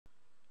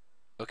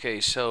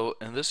Okay, so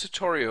in this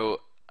tutorial,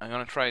 I'm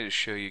gonna try to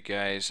show you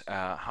guys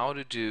how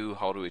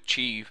to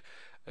achieve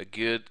a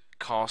good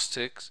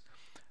caustics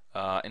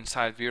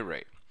inside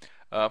V-Ray.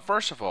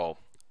 First of all,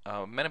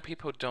 many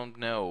people don't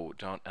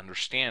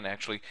understand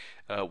actually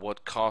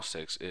what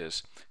caustics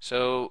is.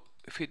 So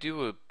if you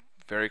do a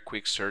very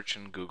quick search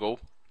in Google,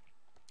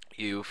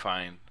 you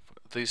find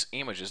these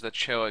images that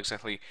show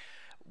exactly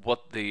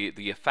what the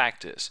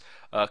effect is.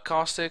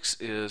 Caustics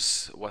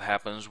is what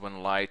happens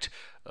when light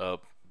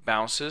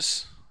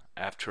bounces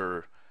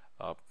after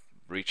uh,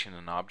 reaching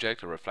an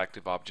object, a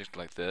reflective object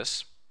like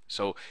this.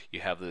 So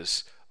you have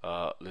this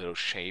little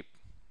shape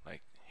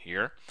like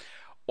here,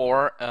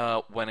 or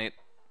when it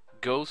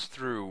goes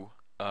through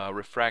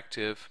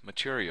refractive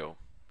material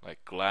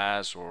like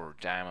glass or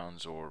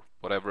diamonds or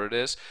whatever it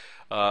is,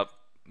 uh,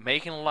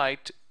 making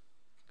light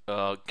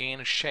gain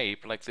a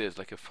shape like this,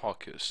 like a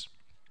focus.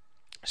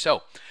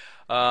 So,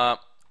 uh,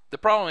 the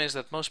problem is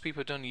that most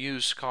people don't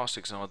use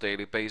caustics on a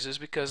daily basis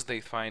because they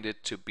find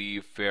it to be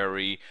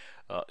very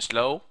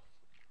slow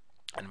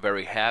and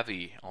very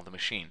heavy on the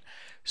machine.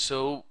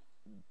 So,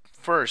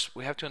 first,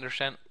 we have to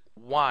understand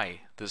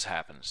why this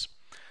happens.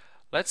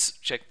 Let's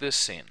check this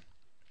scene.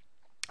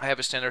 I have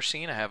a standard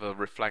scene. I have a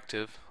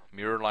reflective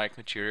mirror-like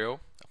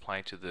material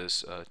applied to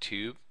this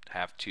tube,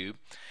 half tube,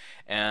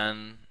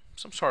 and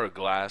some sort of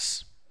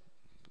glass.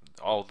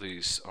 All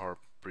these are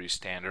pretty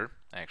standard,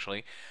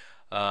 actually.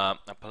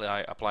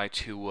 Apply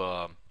to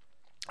a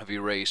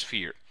V-ray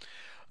sphere.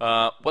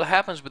 What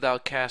happens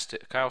without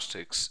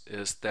caustics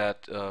is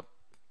that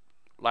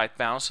light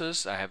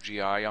bounces. I have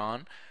GI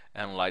on,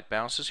 and light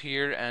bounces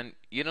here, and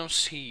you don't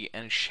see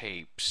any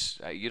shapes.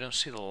 You don't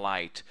see the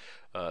light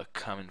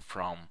coming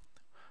from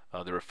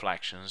the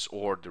reflections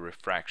or the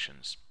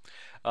refractions.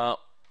 Uh,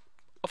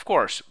 of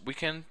course, we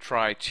can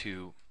try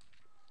to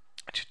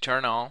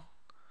turn on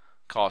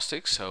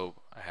caustics. So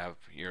I have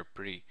here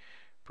pretty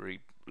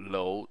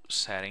low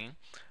setting.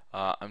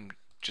 I'm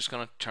just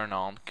gonna turn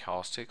on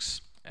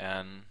caustics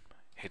and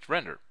hit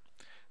render.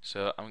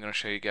 So I'm gonna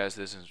show you guys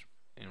this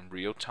in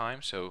real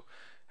time. So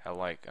have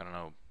like, I don't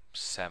know,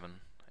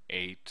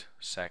 7-8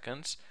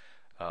 seconds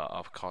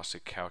of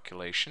caustic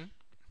calculation,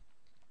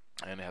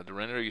 and I have the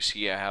render. You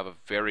see I have a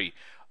very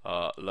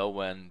low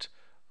end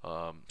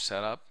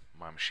setup.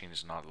 My machine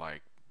is not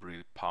like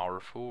really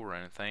powerful or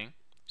anything.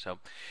 So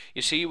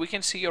you see, we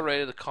can see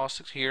already the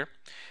caustics here,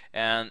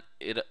 and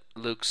it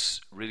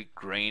looks really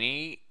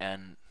grainy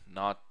and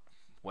not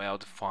well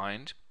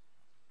defined.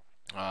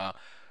 Uh,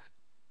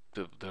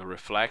 the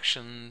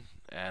reflection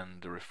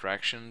and the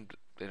refraction,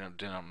 they're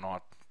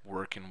not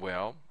working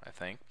well, I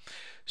think.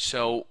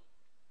 So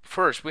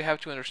first, we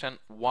have to understand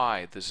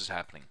why this is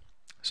happening.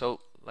 So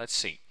let's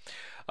see.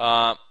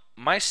 Uh,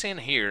 my scene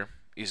here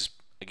is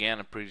again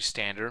a pretty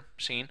standard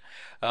scene.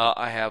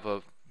 I have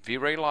a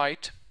V-ray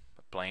light,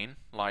 a plain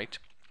light,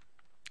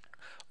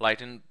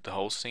 lighten the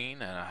whole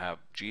scene, and I have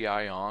GI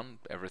on,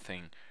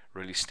 everything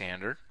really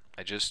standard.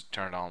 I just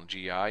turned on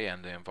GI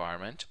and the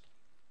environment.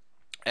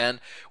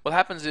 And what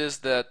happens is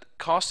that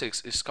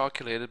caustics is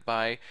calculated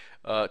by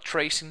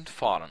tracing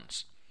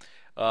photons.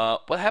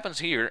 What happens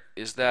here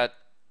is that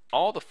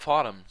all the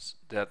photons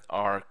that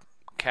are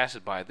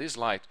casted by this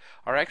light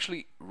are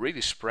actually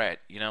really spread.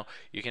 You know,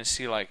 you can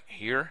see like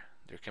here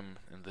they come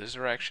in this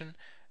direction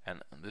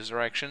and in this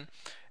direction,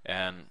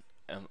 and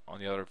on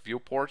the other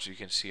viewports you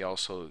can see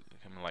also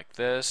coming like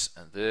this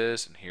and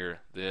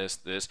here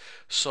this.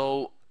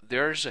 So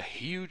there's a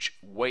huge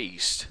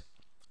waste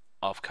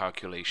of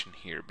calculation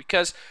here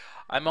because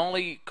I'm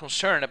only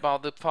concerned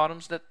about the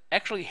photons that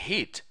actually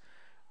hit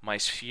my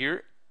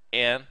sphere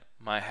and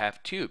my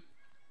half tube.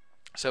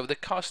 So if the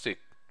caustic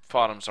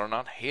photons are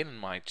not hitting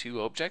my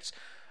two objects,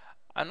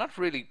 I'm not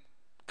really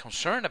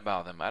concerned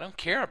about them. I don't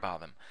care about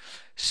them.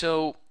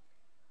 So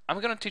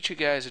I'm going to teach you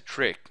guys a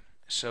trick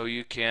so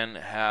you can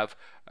have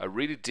a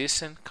really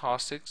decent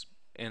caustics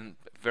in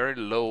very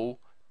low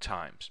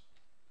times.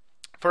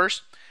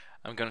 First,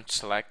 I'm going to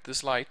select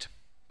this light,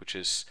 which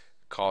is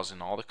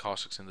causing all the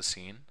caustics in the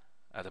scene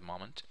at the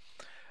moment,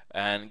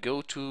 and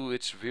go to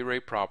its V-ray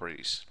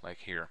properties, like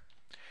here.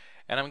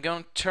 And I'm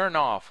going to turn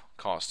off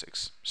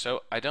caustics.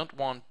 So I don't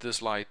want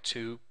this light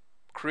to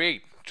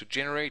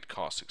generate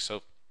caustics.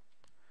 So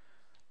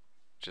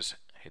just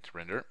hit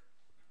render.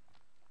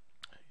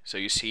 So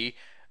you see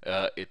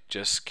it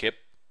just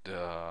skipped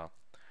the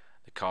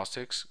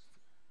caustics,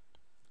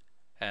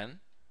 and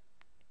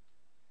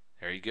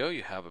there you go.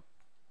 You have a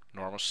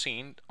normal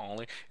scene.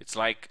 Only it's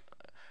like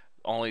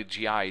only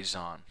GI is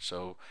on,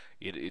 so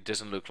it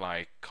doesn't look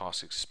like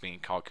caustics is being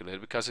calculated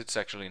because it's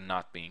actually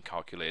not being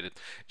calculated.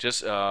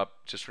 Just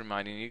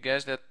reminding you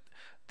guys that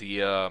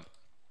the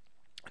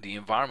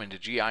environment, the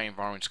GI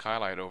environment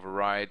skylight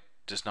override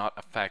does not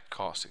affect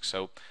caustics,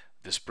 so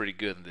this is pretty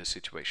good in this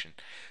situation.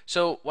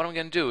 So what I'm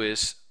going to do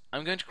is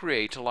I'm going to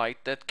create a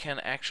light that can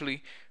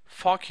actually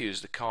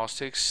focus the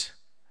caustics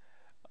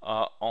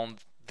on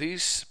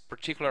this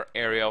particular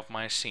area of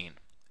my scene.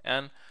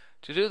 And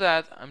to do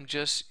that, I'm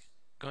just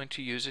going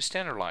to use a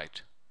standard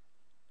light,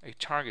 a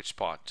target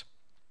spot.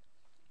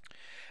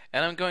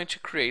 And I'm going to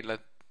create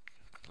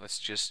let's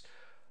just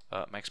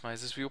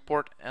maximize this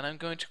viewport, and I'm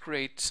going to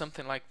create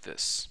something like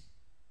this.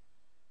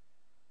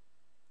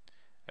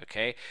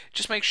 Okay,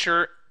 just make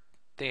sure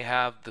they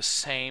have the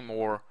same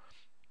or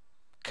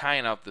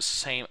kind of the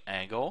same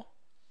angle,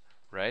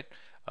 right?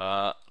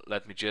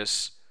 Let me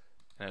just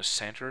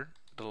center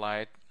the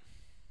light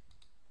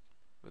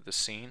with the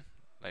scene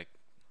like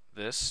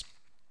this,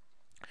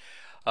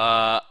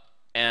 and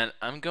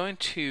I'm going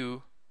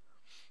to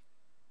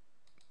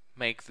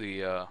make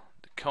the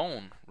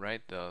cone,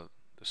 right, the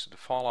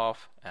fall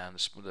off and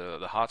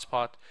the hot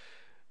spot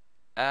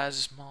as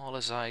small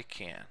as I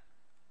can,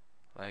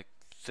 like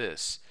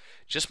this,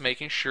 just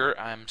making sure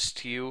I'm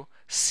still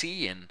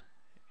seeing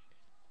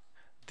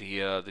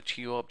the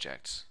two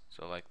objects.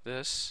 So like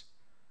this,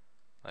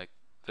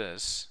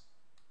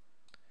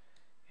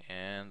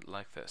 and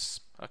like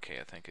this. Okay,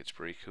 I think it's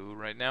pretty cool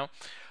right now.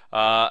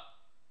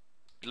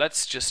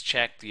 Let's just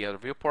check the other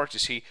viewport. You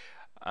see,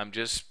 I'm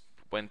just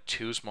went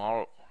too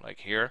small, like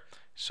here.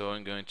 So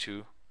I'm going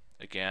to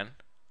again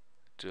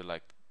do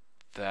like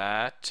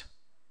that.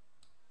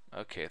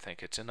 Okay, I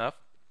think it's enough.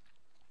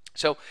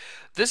 So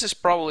this is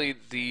probably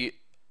the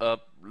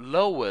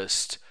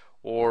lowest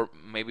or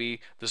maybe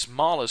the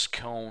smallest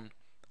cone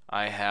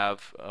I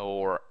have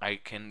or I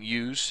can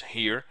use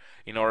here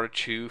in order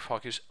to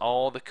focus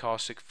all the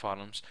caustic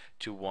photons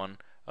to one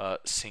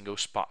single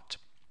spot.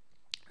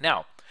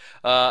 Now,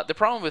 the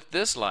problem with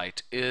this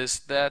light is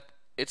that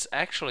it's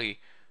actually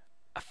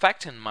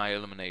affecting my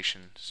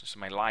illumination, so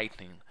my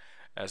lighting,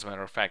 as a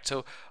matter of fact.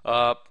 So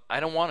I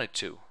don't want it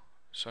to.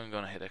 So I'm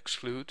going to hit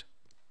exclude.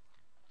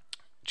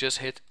 Just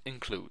hit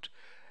include.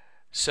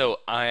 So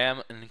I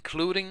am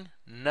including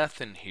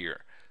nothing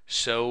here.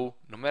 So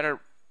no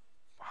matter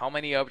how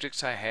many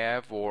objects I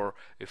have, or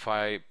if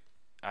I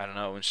don't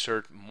know,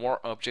 insert more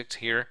objects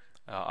here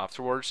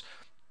afterwards,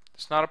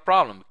 it's not a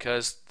problem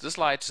because this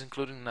light is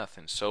including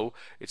nothing. So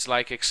it's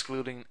like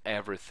excluding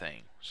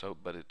everything. So,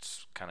 but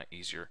it's kind of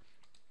easier.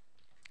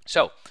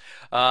 So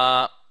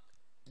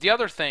the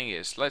other thing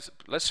is, let's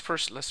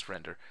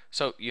render.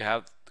 So you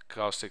have the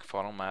caustic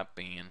photon map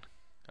being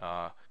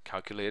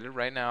calculated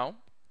right now.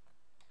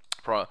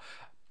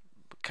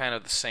 Kind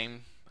of the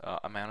same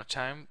amount of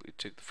time it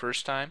took the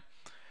first time,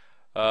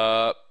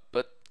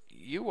 but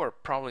you are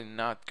probably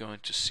not going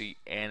to see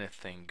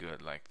anything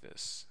good like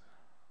this.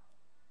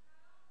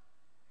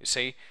 You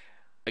see,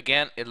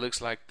 again, it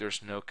looks like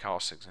there's no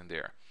caustics in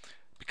there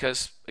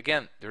because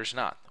again, there's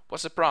not.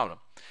 What's the problem?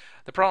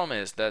 The problem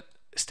is that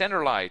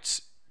standard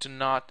lights do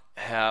not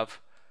have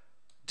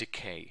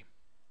decay,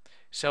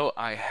 so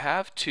I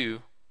have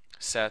to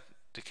set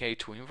decay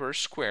to inverse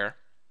square,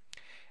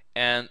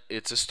 and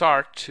it's a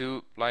start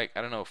to, like,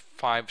 I don't know,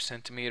 5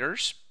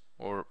 centimeters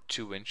or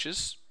 2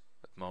 inches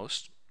at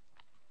most.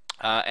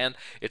 And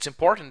it's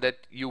important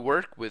that you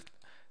work with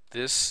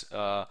this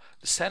the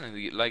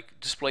setting, like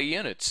display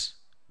units,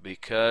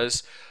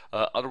 because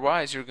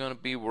otherwise you're going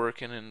to be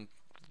working in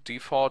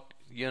default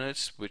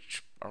units,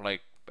 which are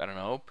like, I don't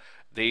know,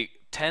 they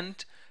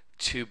tend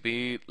to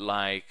be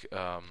like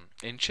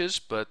inches,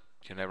 but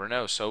you never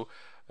know. So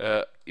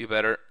you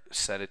better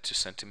set it to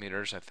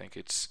centimeters. I think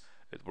it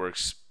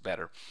works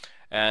better.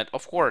 And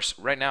of course,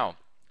 right now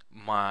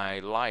my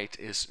light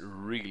is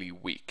really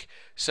weak,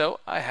 so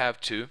I have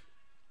to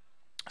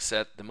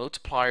set the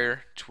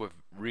multiplier to a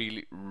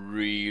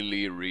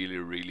really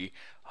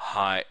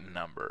high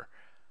number,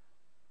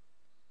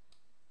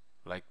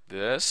 like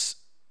this,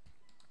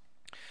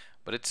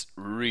 but it's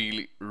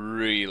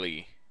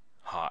really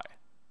high.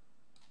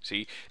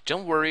 See,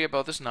 don't worry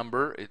about this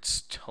number,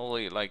 it's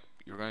totally like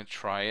you're going to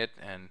try it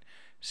and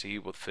see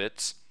what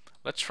fits.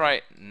 Let's try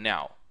it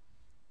now.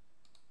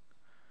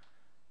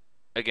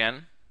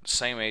 Again,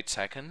 same 8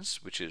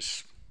 seconds, which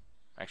is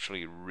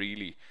actually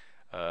really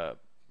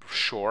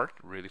short,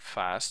 really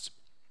fast.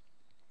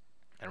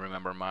 And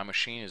remember, my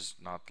machine is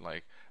not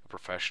like a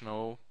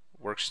professional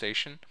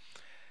workstation.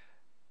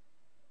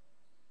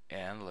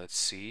 And let's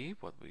see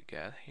what we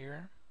get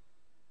here.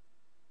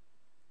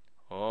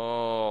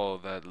 Oh,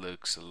 that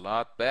looks a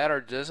lot better,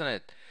 doesn't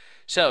it?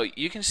 So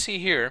you can see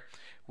here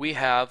we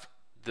have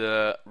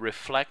the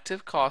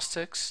reflective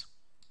caustics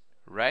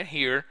right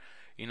here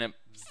in a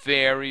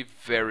very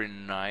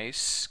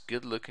nice,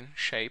 good looking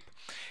shape,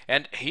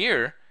 and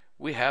here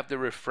we have the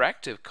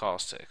refractive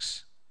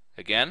caustics,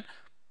 again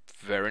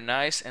very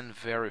nice and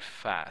very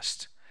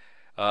fast.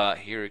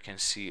 Here you can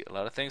see a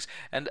lot of things,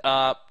 and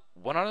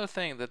one other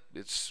thing that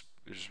is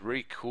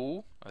really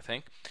cool, I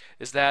think,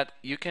 is that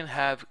you can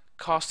have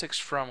caustics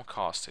from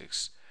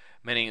caustics,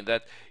 meaning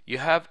that you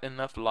have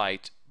enough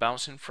light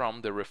bouncing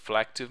from the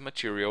reflective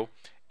material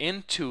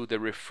into the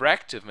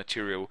refractive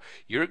material.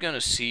 You're going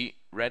to see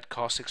red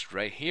caustics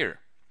right here.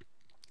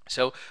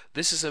 So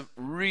this is a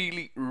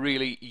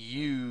really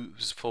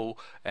useful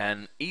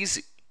and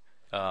easy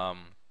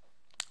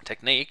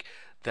technique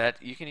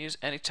that you can use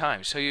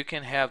anytime. So you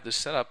can have this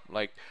setup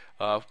like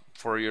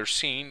for your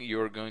scene.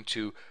 You're going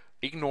to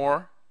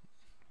ignore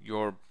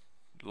your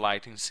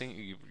lighting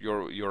scene,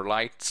 your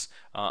lights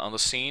on the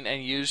scene,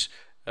 and use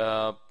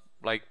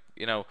like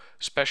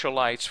special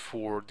lights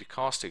for the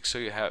caustics, so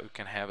you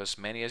can have as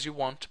many as you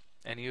want,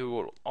 and you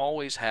will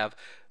always have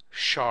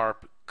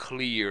sharp,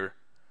 clear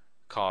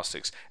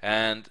caustics.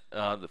 And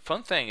the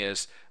fun thing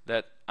is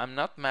that I'm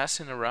not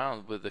messing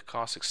around with the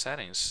caustic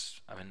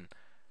settings. I mean,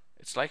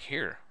 it's like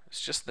here.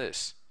 It's just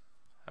this.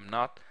 I'm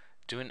not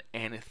doing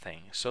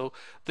anything. So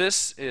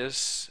this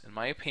is, in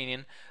my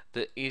opinion,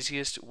 the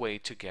easiest way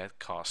to get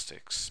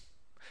caustics.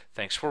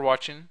 Thanks for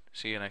watching.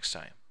 See you next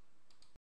time.